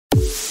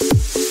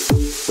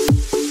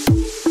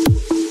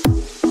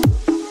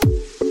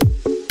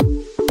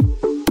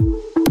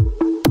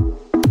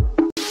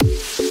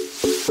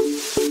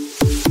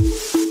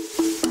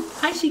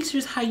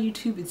Sisters, hi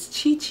YouTube, it's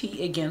Chi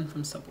Chi again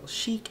from Supple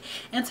Chic,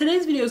 and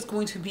today's video is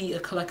going to be a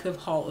collective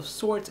haul of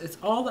sorts. It's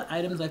all the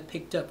items I've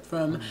picked up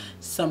from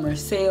summer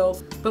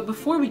sales. But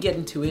before we get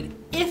into it,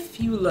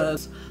 if you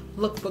love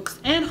lookbooks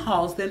and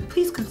hauls, then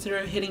please consider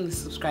hitting the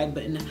subscribe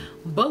button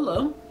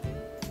below.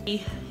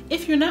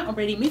 If you're not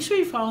already, make sure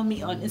you follow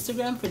me on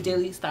Instagram for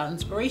daily style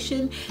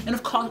inspiration, and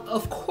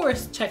of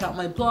course check out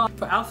my blog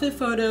for outfit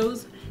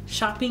photos,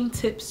 shopping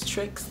tips,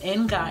 tricks,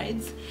 and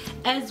guides,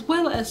 as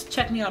well as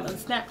check me out on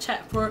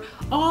Snapchat for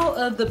all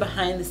of the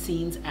behind the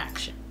scenes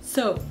action.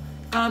 So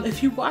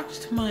if you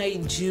watched my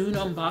June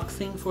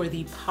unboxing for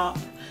the Pop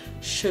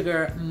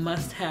Sugar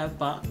must-have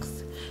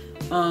box,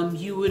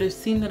 you would have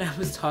seen that I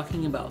was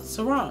talking about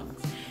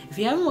sarongs. If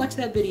you haven't watched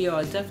that video,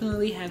 I'll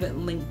definitely have it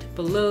linked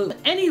below. But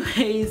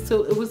anyways,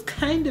 so it was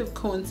kind of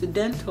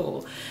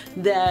coincidental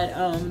that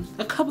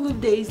a couple of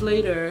days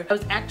later, I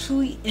was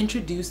actually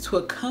introduced to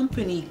a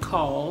company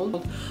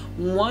called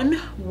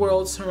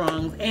World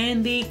Sarongs,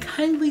 and they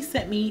kindly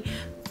sent me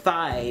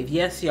 5,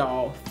 yes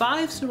y'all,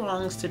 5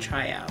 sarongs to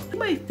try out.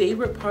 My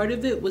favorite part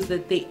of it was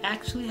that they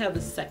actually have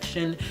a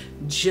section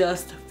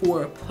just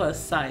for plus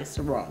size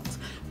sarongs,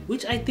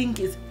 which I think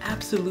is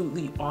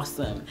absolutely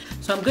awesome.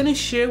 So I'm gonna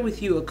share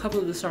with you a couple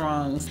of the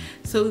sarongs.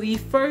 So the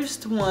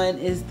first one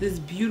is this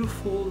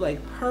beautiful like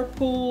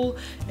purple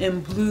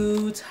and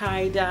blue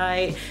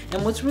tie-dye.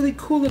 And what's really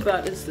cool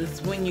about this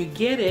is when you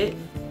get it,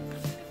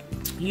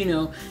 you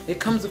know, it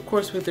comes of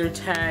course with their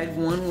tag,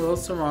 World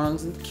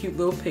Sarongs, and cute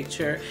little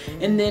picture,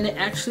 and then it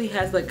actually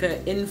has like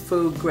an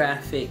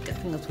infographic, I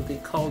think that's what they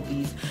call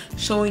these,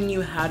 showing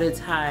you how to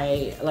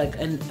tie like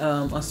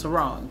a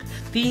sarong.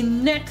 The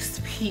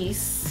next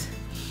piece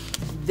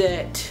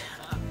that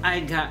I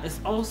got is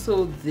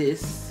also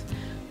this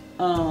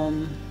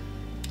brown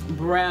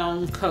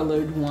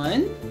colored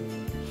one.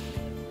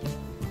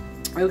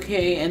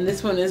 Okay, and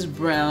this one is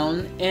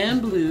brown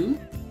and blue.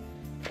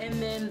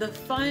 And then the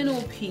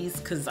final piece,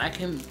 because I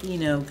can, you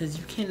know, because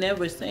you can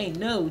never say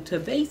no to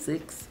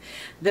basics,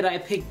 that I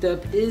picked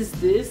up is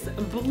this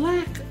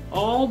black,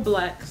 all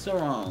black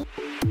sarong.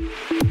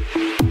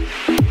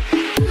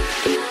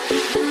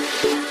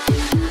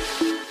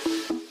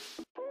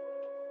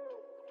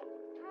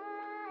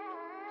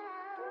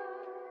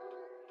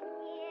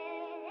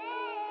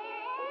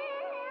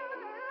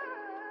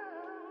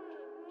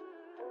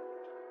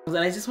 And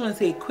I just want to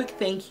say a quick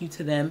thank you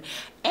to them.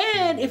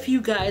 And if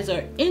you guys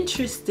are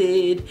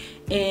interested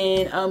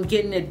in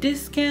getting a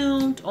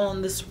discount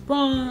on the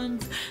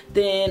sarongs,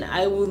 then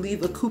I will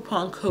leave a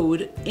coupon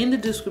code in the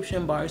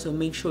description bar, so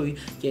make sure you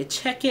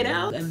check it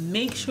out, and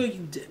make sure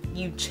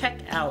you check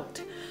out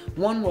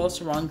World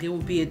Sarong. There will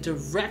be a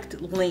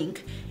direct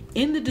link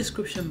in the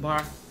description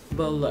bar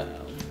below.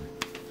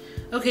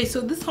 Okay,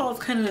 so this haul is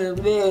kind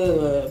of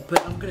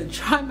but I'm gonna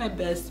try my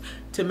best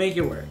to make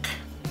it work.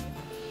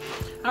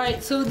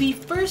 Alright, so the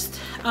first,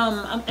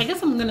 I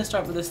guess I'm gonna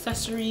start with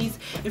accessories.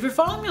 If you're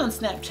following me on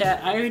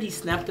Snapchat, I already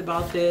snapped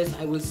about this.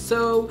 I was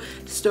so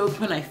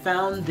stoked when I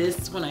found this.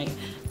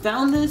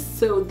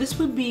 So this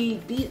would be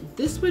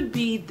this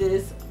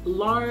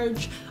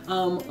large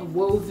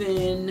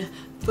woven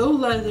faux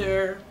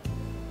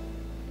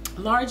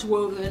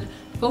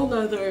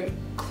leather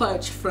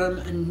clutch from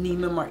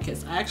Neiman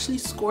Marcus. I actually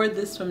scored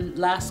this from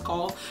last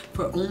call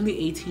for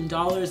only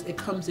 $18. It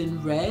comes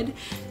in red,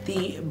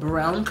 the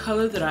brown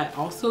color that I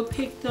also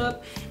picked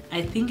up.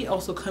 I think it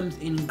also comes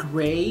in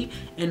gray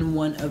and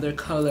one other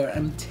color.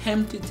 I'm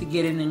tempted to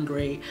get it in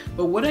gray,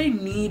 but what I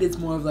need is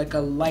more of like a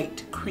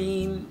light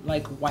cream,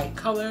 like white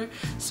color.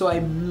 So I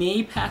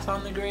may pass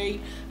on the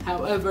gray.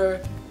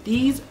 However,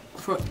 these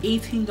for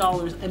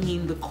 $18, I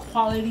mean, the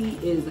quality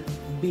is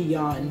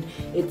beyond.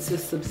 It's a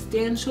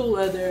substantial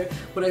leather.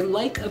 What I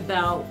like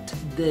about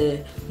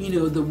the, you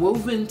know, the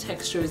woven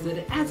texture is that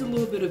it adds a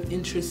little bit of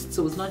interest,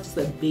 so it's not just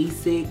a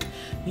basic,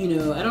 you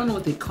know, I don't know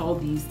what they call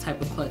these type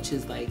of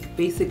clutches, like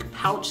basic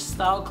pouch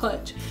style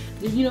clutch.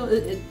 You know,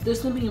 there's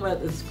something about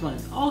it that's fun.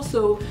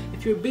 Also,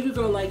 if you're a bigger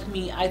girl like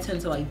me, I tend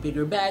to like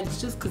bigger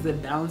bags just because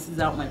it balances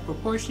out my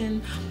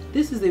proportion.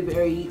 This is a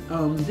very,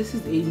 this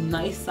is a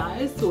nice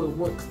size, so it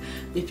works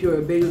if you're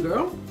a bigger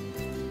girl.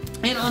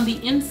 And on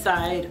the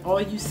inside,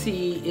 all you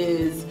see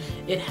is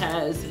it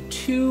has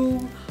two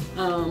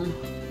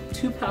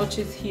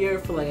pouches here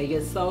for, like, I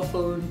guess cell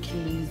phone,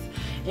 keys,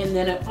 and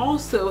then it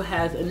also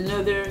has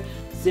another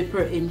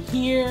zipper in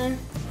here,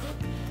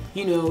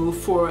 you know,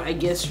 for, I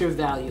guess, your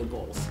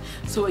valuables.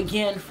 So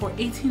again, for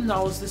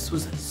 $18, this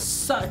was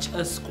such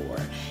a score.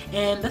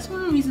 And that's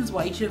one of the reasons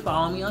why you should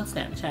follow me on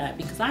Snapchat,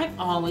 because I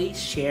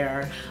always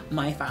share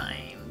my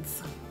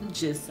finds.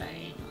 Just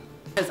saying.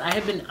 Because I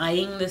have been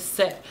eyeing this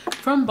set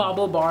from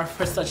BaubleBar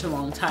for such a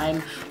long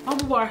time.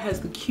 BaubleBar has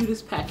the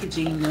cutest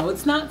packaging. No,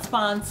 it's not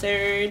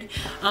sponsored,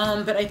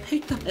 but I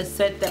picked up a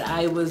set that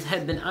I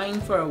had been eyeing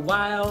for a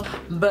while.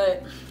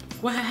 But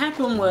what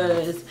happened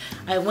was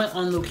I went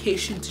on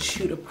location to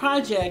shoot a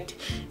project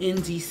in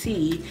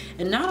DC,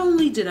 and not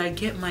only did I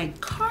get my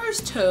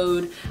cars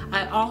towed,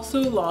 I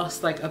also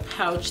lost like a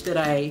pouch that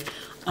I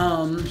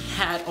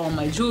had all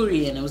my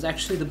jewelry in. It was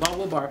actually the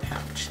BaubleBar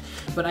pouch.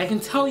 but I can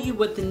tell you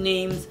what the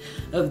names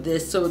of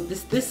this. So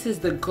this is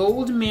the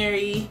Gold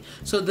Mary.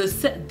 So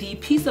the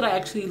piece that I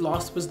actually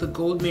lost was the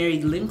Gold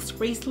Mary Lynx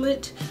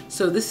bracelet.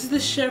 So this is the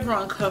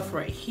chevron cuff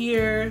right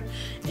here,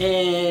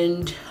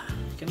 and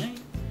can I?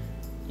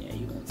 Yeah,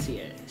 you won't see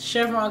it.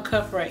 Chevron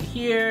cuff right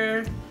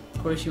here.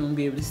 Of course, you won't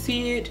be able to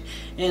see it.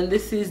 And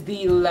this is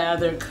the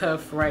lather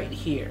cuff right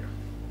here.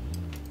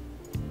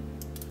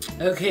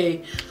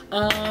 Okay,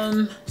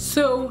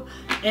 so,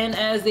 and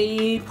as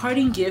a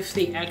parting gift,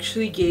 they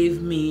actually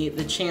gave me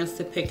the chance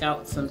to pick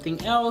out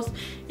something else,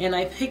 and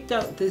I picked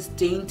out this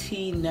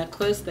dainty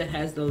necklace that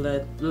has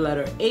the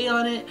letter A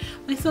on it.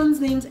 My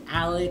son's name's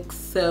Alex,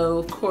 so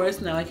of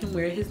course now I can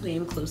wear his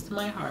name close to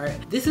my heart.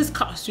 This is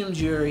costume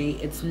jewelry.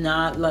 It's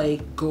not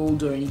like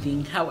gold or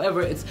anything.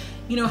 However, it's,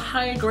 you know,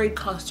 higher grade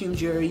costume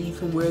jewelry. You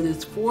can wear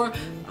this for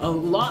a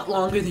lot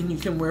longer than you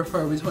can wear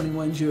Forever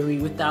 21 jewelry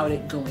without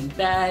it going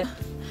bad.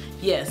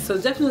 Yes, so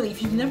definitely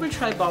if you've never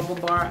tried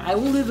BaubleBar, I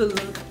will leave a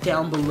link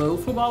down below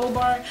for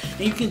BaubleBar and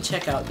you can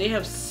check out. They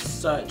have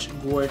such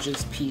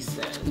gorgeous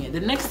pieces. Yeah, the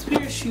next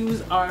pair of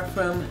shoes are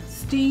from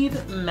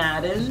Steve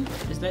Madden.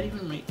 Is that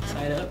even right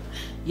side up?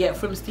 Yeah,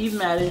 from Steve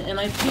Madden, and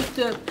I picked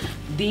up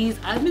these.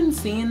 I've been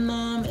seeing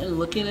them and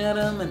looking at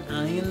them and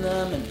eyeing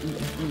them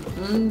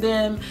and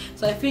them.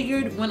 So I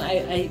figured when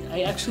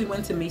I actually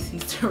went to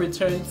Macys to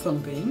return some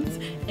things,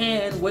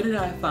 and what did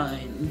I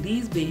find?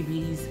 These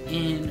babies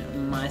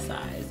in my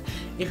size.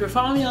 If you're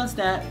following me on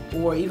Snap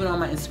or even on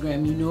my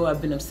Instagram, you know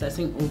I've been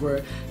obsessing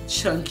over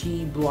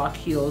chunky block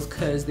heels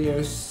because they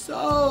are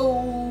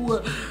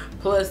so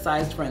plus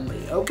size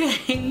friendly,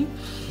 okay?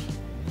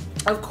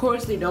 Of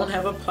course, they don't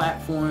have a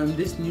platform.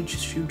 This new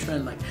shoe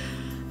trend, like,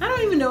 I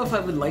don't even know if I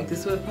would like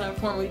this with a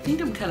platform. I think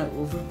I'm kind of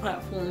over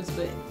platforms,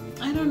 but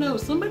I don't know.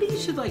 Somebody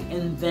should like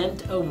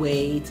invent a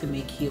way to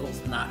make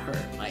heels not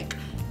hurt. Like,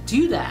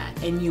 do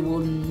that and you will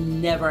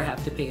never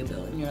have to pay a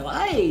bill in your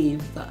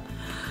life.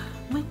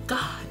 Oh my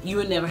God, you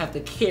would never have to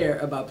care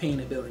about paying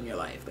a bill in your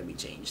life. Let me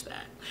change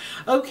that.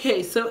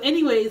 Okay, so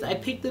anyways, I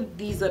picked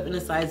these up in a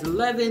size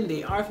 11.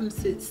 They are from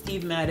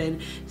Steve Madden.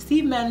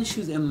 Steve Madden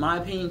shoes, in my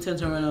opinion, tend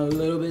to run a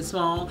little bit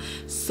small.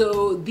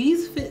 So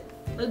these fit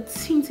a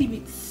teensy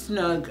bit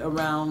snug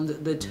around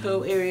the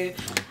toe area.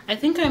 I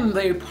think I'm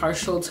very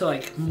partial to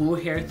like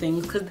mohair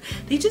things because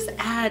they just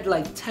add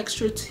like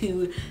texture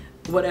to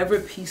whatever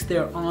piece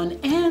they're on,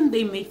 and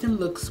they make them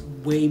look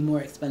way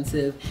more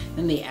expensive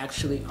than they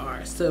actually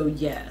are. So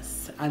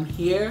yes, I'm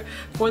here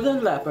for the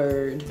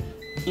leopard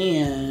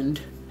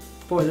and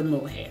for the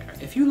mohair.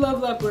 If you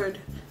love leopard,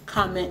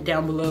 comment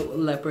down below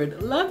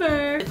leopard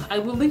lover. I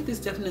will link this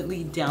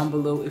definitely down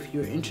below if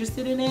you're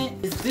interested in it.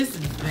 Is this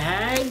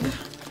bag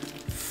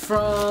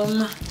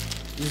from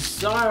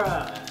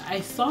Zara. I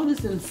saw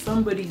this in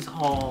somebody's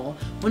haul,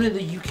 one of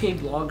the UK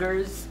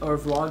bloggers or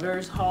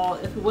vloggers haul.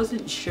 If it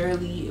wasn't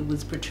Shirley, it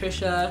was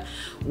Patricia,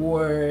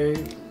 or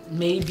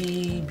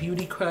maybe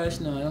Beauty Crush.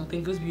 No, I don't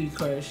think it was Beauty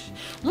Crush.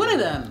 One of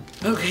them,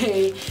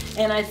 okay?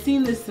 And I've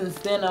seen this since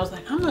then. I was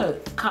like, I'm gonna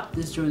cop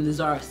this during the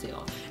Zara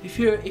sale. If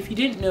you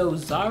didn't know,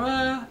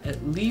 Zara,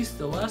 at least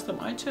the last time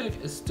I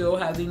checked, is still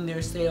having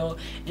their sale,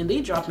 and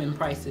they drop in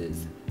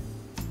prices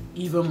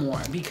even more,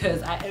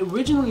 because I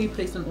originally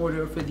placed an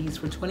order for these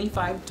for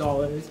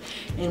 $25,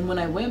 and when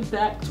I went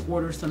back to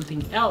order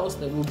something else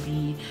that will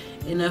be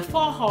in a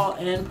fall haul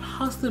and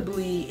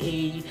possibly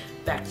a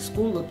back to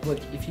school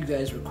lookbook if you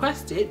guys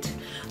request it,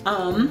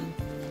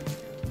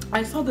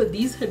 I saw that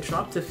these had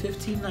dropped to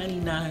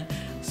 $15.99,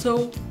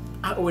 so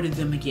I ordered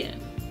them again.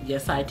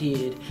 Yes, I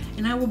did,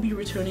 and I will be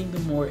returning the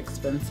more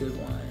expensive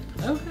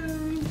one.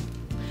 Okay,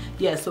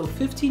 yeah, so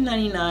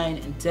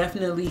 $15.99,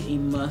 definitely a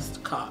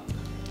must cop.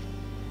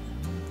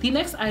 The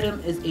next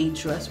item is a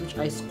dress which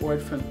I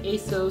scored from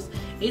Asos.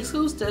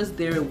 Asos does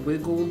their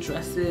wiggle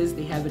dresses.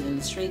 They have it in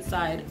the straight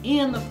side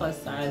and the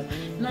plus size,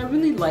 and I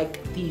really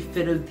like the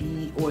fit of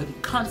the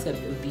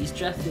concept of these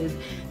dresses.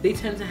 They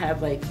tend to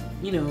have, like,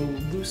 you know,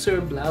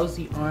 looser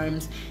blousey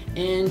arms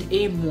and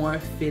a more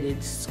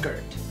fitted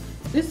skirt.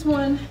 This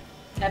one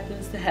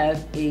happens to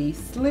have a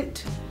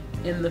slit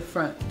in the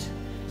front,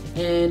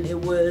 and it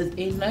was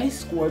a nice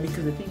score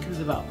because I think it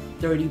was about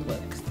 30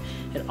 bucks.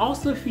 It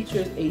also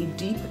features a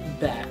deep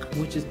back,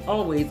 which is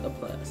always a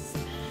plus.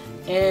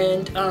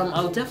 And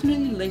I'll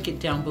definitely link it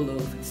down below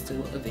if it's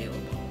still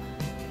available.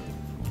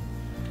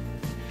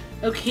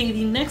 Okay,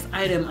 the next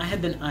item, I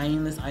have been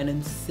eyeing this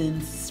item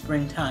since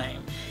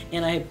springtime,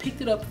 and I picked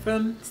it up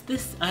from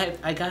this,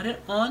 I got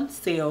it on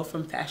sale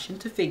from Fashion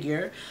to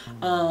Figure.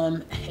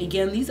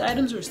 Again, these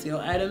items are sale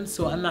items,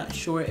 so I'm not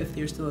sure if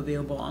they're still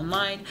available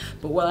online,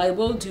 but what I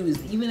will do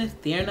is, even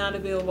if they're not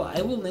available,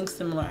 I will link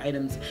similar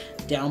items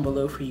down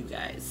below for you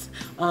guys.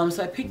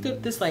 So I picked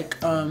up this like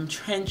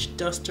trench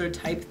duster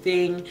type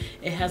thing.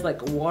 It has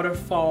like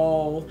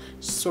waterfall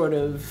sort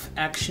of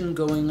action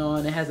going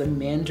on. It has a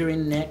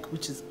mandarin neck,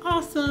 which is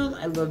awesome.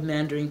 I love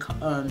mandarin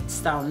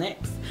style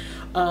necks.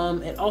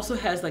 It also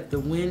has like the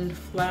wind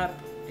flap.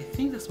 I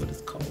think that's what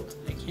it's called.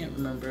 I can't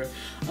remember.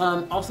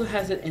 Also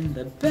has it in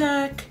the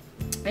back,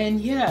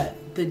 And yeah,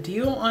 the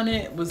deal on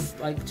it was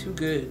like too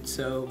good,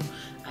 so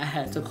I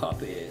had to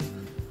cop it.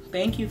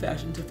 Thank you,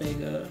 Fashion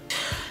Tofega.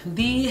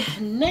 The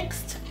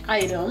next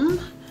item,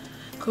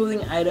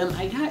 clothing item,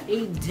 I got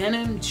a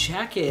denim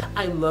jacket.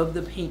 I love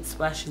the paint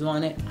splashes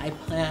on it. I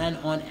plan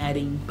on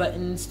adding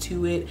buttons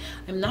to it.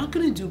 I'm not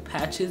gonna do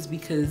patches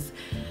because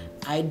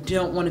I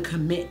don't want to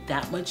commit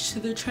that much to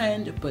the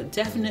trend, but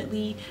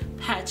definitely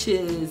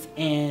patches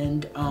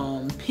and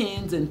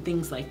pins and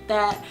things like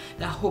that.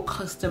 That whole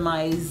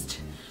customized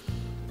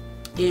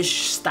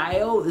ish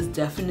style is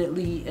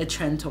definitely a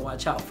trend to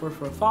watch out for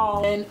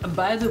fall. And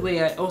by the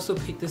way, I also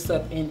picked this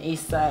up in a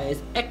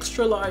size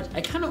extra large.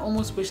 I kind of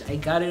almost wish I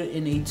got it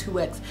in a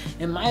 2X.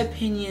 In my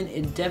opinion,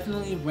 it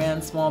definitely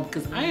ran small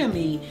because I am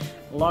a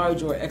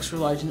large or extra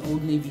large in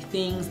Old Navy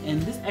things,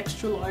 and this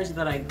extra large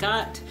that I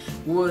got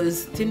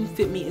didn't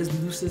fit me as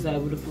loose as I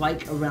would have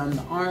liked around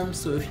the arms.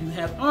 So if you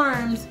have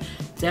arms,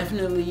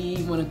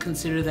 definitely want to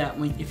consider that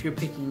if you're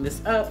picking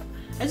this up.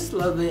 I just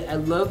love it. I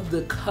love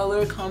the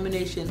color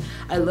combination.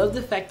 I love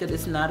the fact that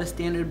it's not a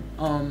standard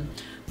not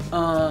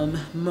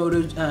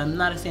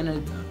a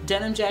standard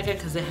denim jacket,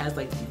 because it has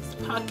like these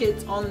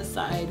pockets on the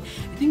side.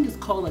 I think it's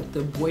called like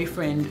the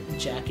boyfriend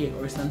jacket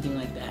or something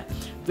like that.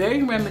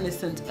 Very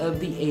reminiscent of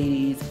the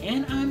 80s,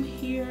 and I'm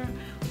here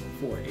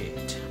for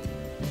it.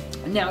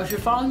 Now, if you're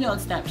following me on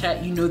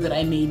Snapchat, you know that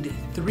I made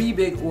 3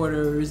 big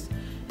orders: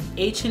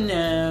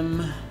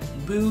 H&M,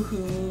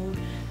 Boohoo,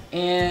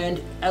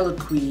 and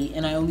Eloquii,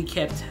 and I only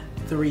kept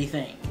 3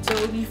 things.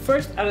 So the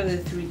first out of the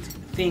 3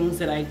 things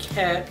that I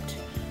kept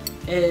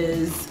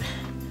is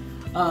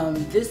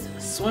this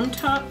swim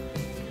top.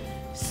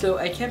 So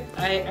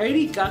I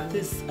already got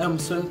this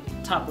swim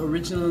top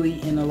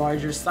originally in a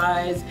larger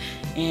size,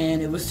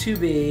 and it was too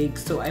big,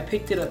 so I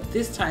picked it up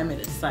this time at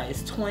a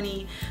size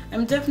 20.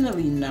 I'm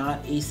definitely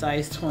not a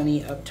size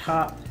 20 up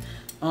top,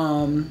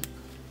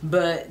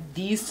 but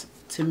these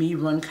to me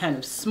run kind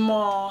of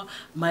small.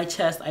 My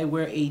chest, I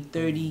wear a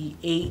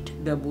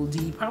 38 double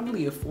D,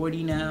 probably a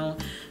 40 now.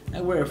 I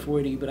wear a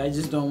 40, but I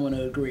just don't want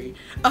to agree.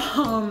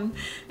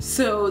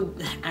 So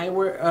I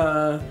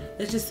wear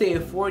let's just say a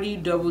 40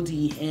 double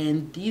D,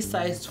 and these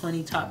size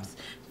 20 tops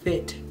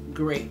fit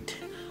great.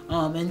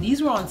 And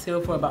these were on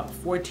sale for about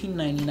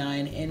 $14.99.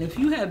 And if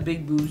you have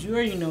big boobs, you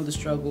already know the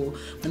struggle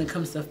when it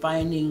comes to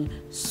finding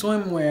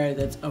swimwear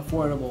that's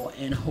affordable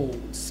and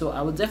holds. So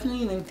I will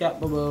definitely link that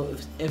below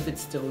if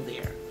it's still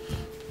there.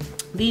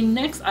 The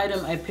next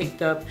item I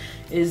picked up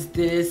is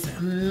this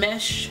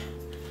mesh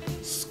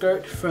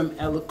skirt from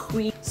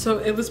Eloquii. So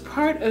it was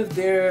part of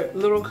their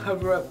little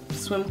cover-up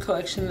swim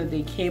collection that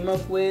they came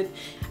up with.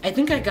 I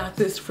think I got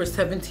this for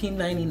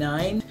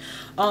 $17.99.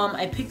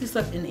 I picked this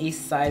up in a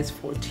size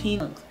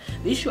 14.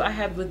 The issue I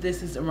have with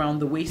this is around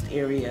the waist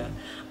area.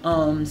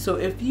 So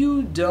if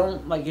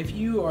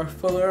you are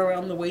fuller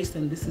around the waist,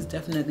 then this is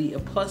definitely a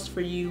plus for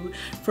you.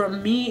 For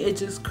me, it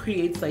just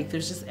creates like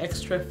there's just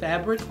extra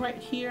fabric right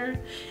here,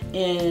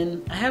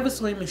 and I have a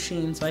sewing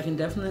machine, so I can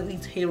definitely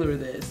tailor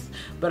this,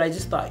 but I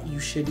just thought you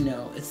should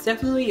know. It's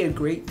definitely a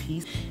great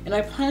piece, and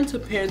I plan to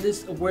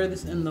wear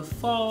this in the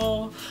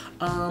fall,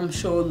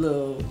 show a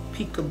little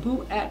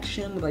peekaboo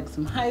action with like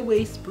some high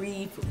waist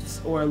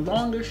briefs or a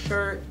longer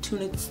shirt,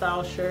 tunic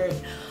style shirt.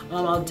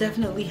 I'll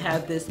definitely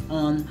have this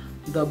on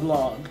the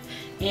blog.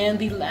 And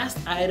the last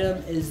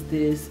item is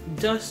this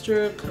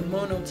duster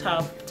kimono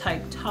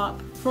type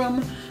top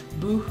from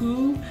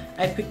Boohoo.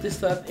 I picked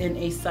this up in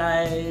a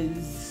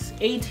size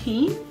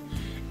 18,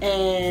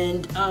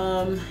 and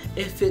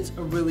it fits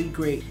really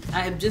great. I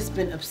have just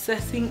been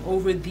obsessing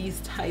over these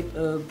type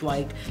of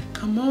like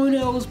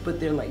kimonos, but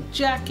they're like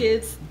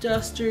jackets,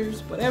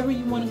 dusters, whatever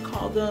you want to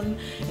call them.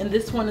 And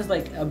this one is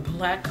like a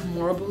black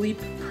marbly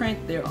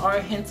print. There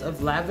are hints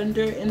of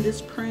lavender in this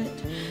print,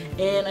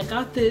 and I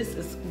got this.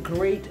 It's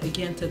great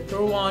again to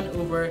throw on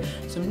over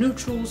some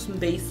neutrals, some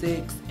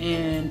basics,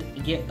 and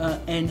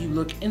you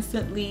look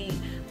instantly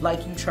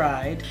like you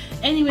tried.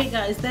 Anyway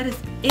guys, that is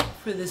it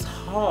for this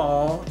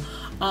haul.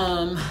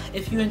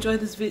 If you enjoyed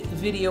this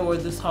video or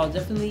this haul,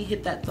 definitely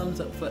hit that thumbs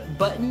up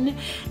button.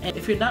 And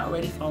if you're not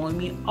already following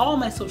me, all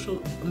my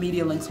social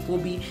media links will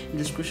be in the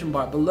description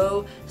bar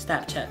below: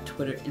 Snapchat,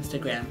 Twitter,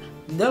 Instagram,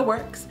 the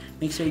works.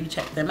 Make sure you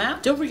check them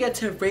out. Don't forget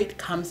to rate,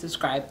 comment,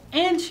 subscribe,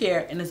 and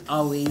share. And as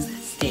always,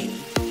 stay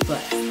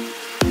blessed.